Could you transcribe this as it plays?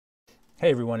Hey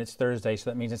everyone, it's Thursday,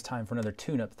 so that means it's time for another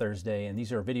Tune-Up Thursday, and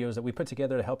these are videos that we put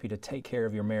together to help you to take care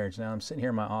of your marriage. Now, I'm sitting here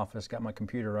in my office, got my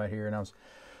computer right here, and I was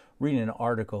reading an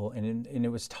article, and it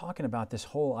was talking about this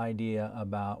whole idea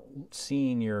about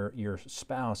seeing your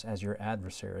spouse as your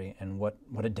adversary and what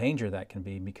a danger that can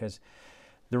be, because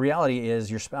the reality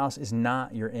is your spouse is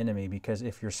not your enemy, because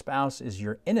if your spouse is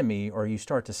your enemy or you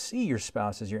start to see your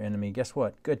spouse as your enemy, guess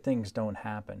what? Good things don't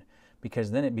happen,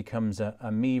 because then it becomes a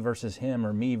me versus him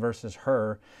or me versus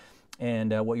her.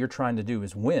 And what you're trying to do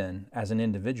is win as an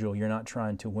individual. You're not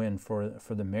trying to win for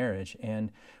the marriage.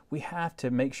 And we have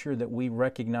to make sure that we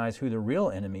recognize who the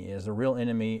real enemy is. The real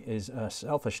enemy is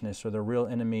selfishness, or the real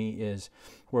enemy is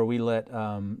where we let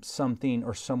something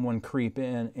or someone creep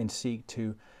in and seek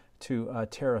to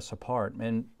tear us apart.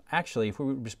 And actually, if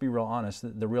we would just be real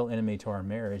honest, the real enemy to our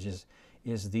marriage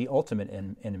is the ultimate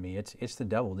enemy. It's the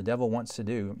devil. The devil wants to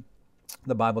do,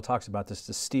 the Bible talks about this,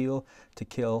 to steal, to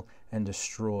kill, and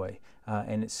destroy.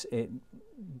 And it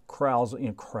crawls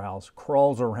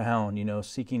around,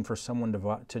 seeking for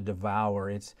someone to devour.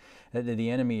 It's the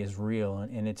enemy is real,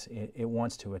 and it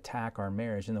wants to attack our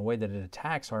marriage. And the way that it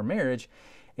attacks our marriage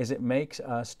is it makes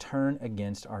us turn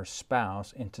against our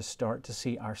spouse and to start to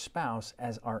see our spouse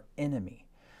as our enemy.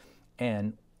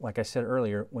 And like I said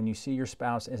earlier, when you see your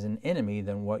spouse as an enemy,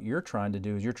 then what you're trying to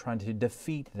do is you're trying to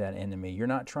defeat that enemy. You're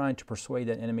not trying to persuade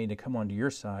that enemy to come onto your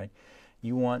side.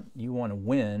 You want to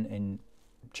win, and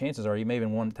chances are you may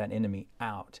even want that enemy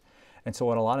out. And so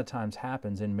what a lot of times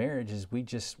happens in marriage is we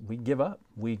give up.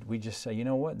 We just say, you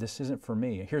know what, this isn't for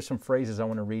me. Here's some phrases I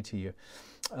want to read to you.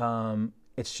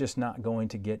 It's just not going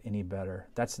to get any better.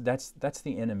 That's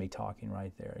the enemy talking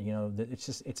right there.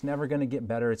 It's never going to get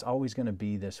better. It's always going to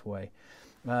be this way.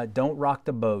 Don't rock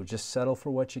the boat. Just settle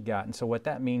for what you got. And so what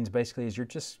that means basically is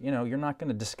you're not going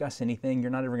to discuss anything.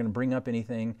 You're not ever going to bring up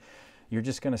anything. You're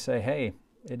just going to say, hey,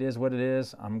 it is what it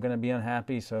is. I'm going to be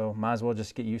unhappy, so might as well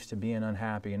just get used to being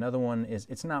unhappy. Another one is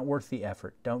it's not worth the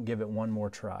effort. Don't give it one more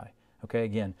try. Okay,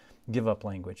 again, give up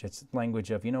language. It's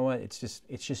language of, you know what, it's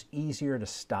just easier to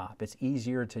stop. It's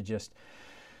easier to just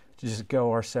go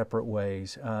our separate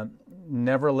ways.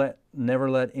 Never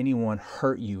let anyone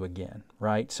hurt you again,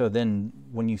 right? So then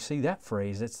when you see that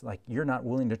phrase, it's like you're not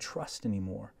willing to trust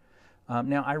anymore.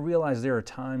 Now, I realize there are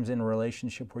times in a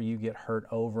relationship where you get hurt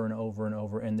over and over and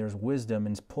over, and there's wisdom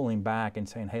in pulling back and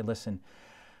saying, hey, listen,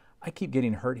 I keep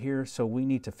getting hurt here, so we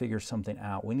need to figure something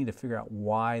out. We need to figure out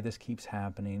why this keeps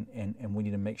happening, and we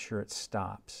need to make sure it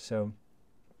stops.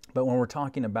 But when we're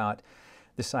talking about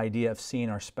this idea of seeing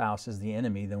our spouse as the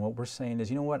enemy, then what we're saying is,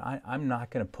 you know what, I'm not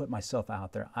going to put myself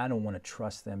out there. I don't want to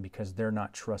trust them because they're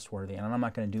not trustworthy, and I'm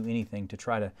not going to do anything to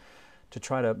try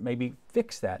to maybe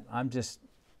fix that.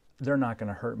 They're not going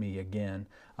to hurt me again.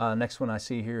 Next one I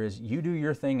see here is, you do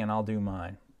your thing and I'll do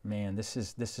mine. Man, this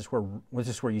is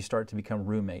where you start to become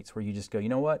roommates, where you just go, you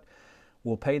know what,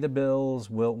 we'll pay the bills,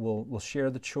 we'll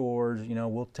share the chores,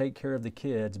 we'll take care of the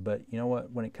kids, but you know what,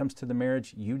 when it comes to the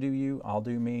marriage, you do you, I'll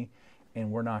do me,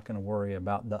 and we're not going to worry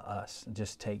about the us.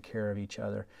 Just take care of each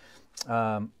other.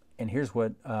 And here's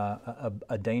what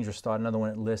a dangerous thought. Another one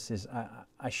it lists is,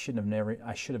 I should have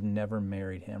never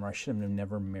married him, or I should have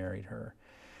never married her.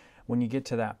 When you get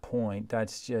to that point,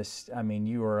 that's just,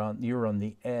 you are on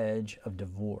the edge of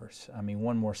divorce.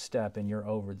 One more step and you're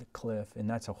over the cliff. And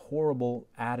that's a horrible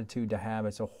attitude to have.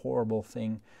 It's a horrible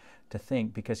thing to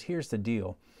think, because here's the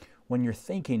deal. When you're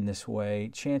thinking this way,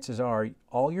 chances are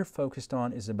all you're focused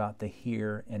on is about the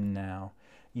here and now.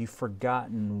 You've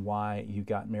forgotten why you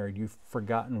got married. You've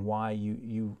forgotten why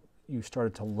you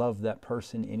started to love that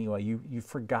person anyway. You've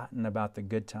forgotten about the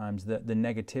good times. The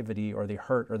negativity or the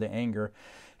hurt or the anger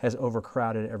has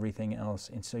overcrowded everything else.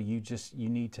 And so you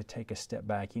need to take a step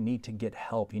back. You need to get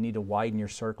help. You need to widen your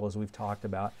circle, as we've talked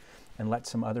about, and let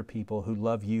some other people who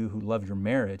love you, who love your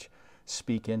marriage,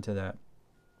 speak into that.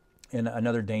 And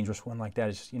another dangerous one like that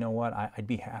is, you know what, I'd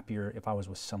be happier if I was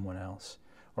with someone else,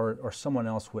 or someone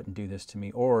else wouldn't do this to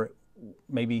me. Or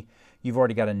maybe you've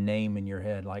already got a name in your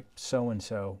head, like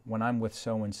so-and-so. When I'm with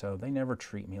so-and-so, they never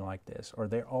treat me like this, or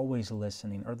they're always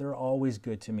listening, or they're always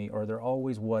good to me, or they're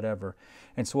always whatever.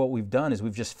 And so what we've done is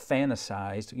we've just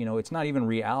fantasized. It's not even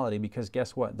reality, because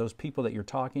guess what? Those people that you're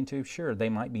talking to, sure, they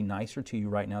might be nicer to you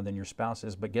right now than your spouse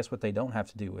is, but guess what they don't have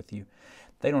to do with you?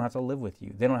 They don't have to live with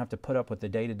you. They don't have to put up with the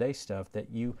day-to-day stuff that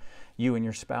you and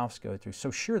your spouse go through. So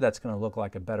sure, that's going to look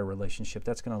like a better relationship.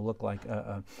 That's going to look like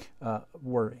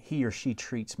where he or she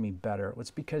treats me better. It's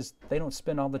because they don't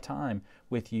spend all the time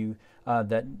with you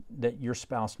that your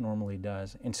spouse normally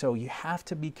does. And so you have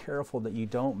to be careful that you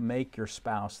don't make your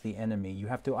spouse the enemy. You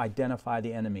have to identify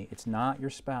the enemy. It's not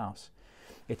your spouse.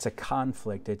 It's a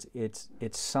conflict. It's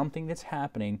something that's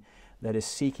happening that is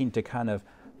seeking to kind of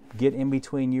get in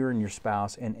between you and your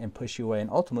spouse and push you away. And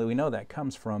ultimately, we know that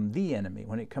comes from the enemy.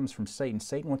 When it comes from Satan,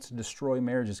 Satan wants to destroy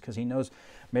marriages because he knows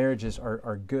marriages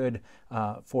are good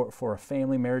for a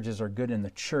family. Marriages are good in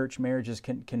the church. Marriages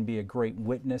can be a great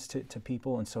witness to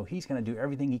people. And so he's going to do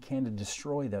everything he can to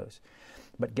destroy those.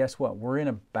 But guess what? We're in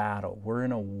a battle. We're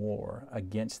in a war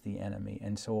against the enemy.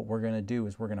 And so what we're going to do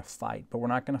is we're going to fight. But we're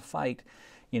not going to fight,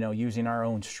 using our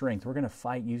own strength. We're going to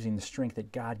fight using the strength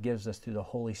that God gives us through the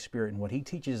Holy Spirit and what He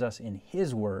teaches us in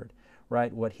His Word,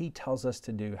 right? What He tells us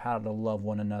to do, how to love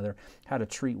one another, how to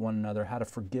treat one another, how to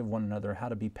forgive one another, how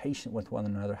to be patient with one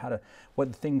another,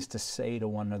 what things to say to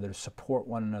one another, support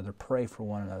one another, pray for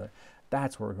one another.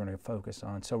 That's what we're going to focus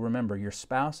on. So remember, your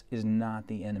spouse is not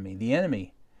the enemy. The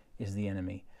enemy is the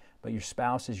enemy. But your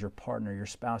spouse is your partner. Your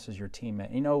spouse is your teammate.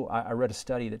 I read a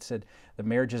study that said the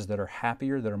marriages that are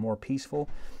happier, that are more peaceful,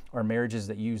 are marriages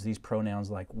that use these pronouns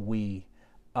like we,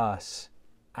 us,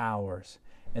 ours.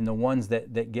 And the ones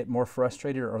that get more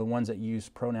frustrated are the ones that use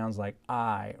pronouns like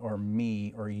I, or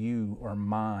me, or you, or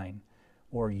mine,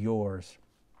 or yours.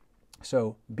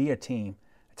 So be a team.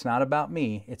 It's not about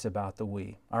me, it's about the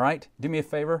we. All right? Do me a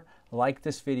favor, like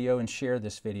this video and share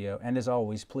this video. And as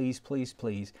always, please, please,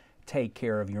 please, take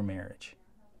care of your marriage.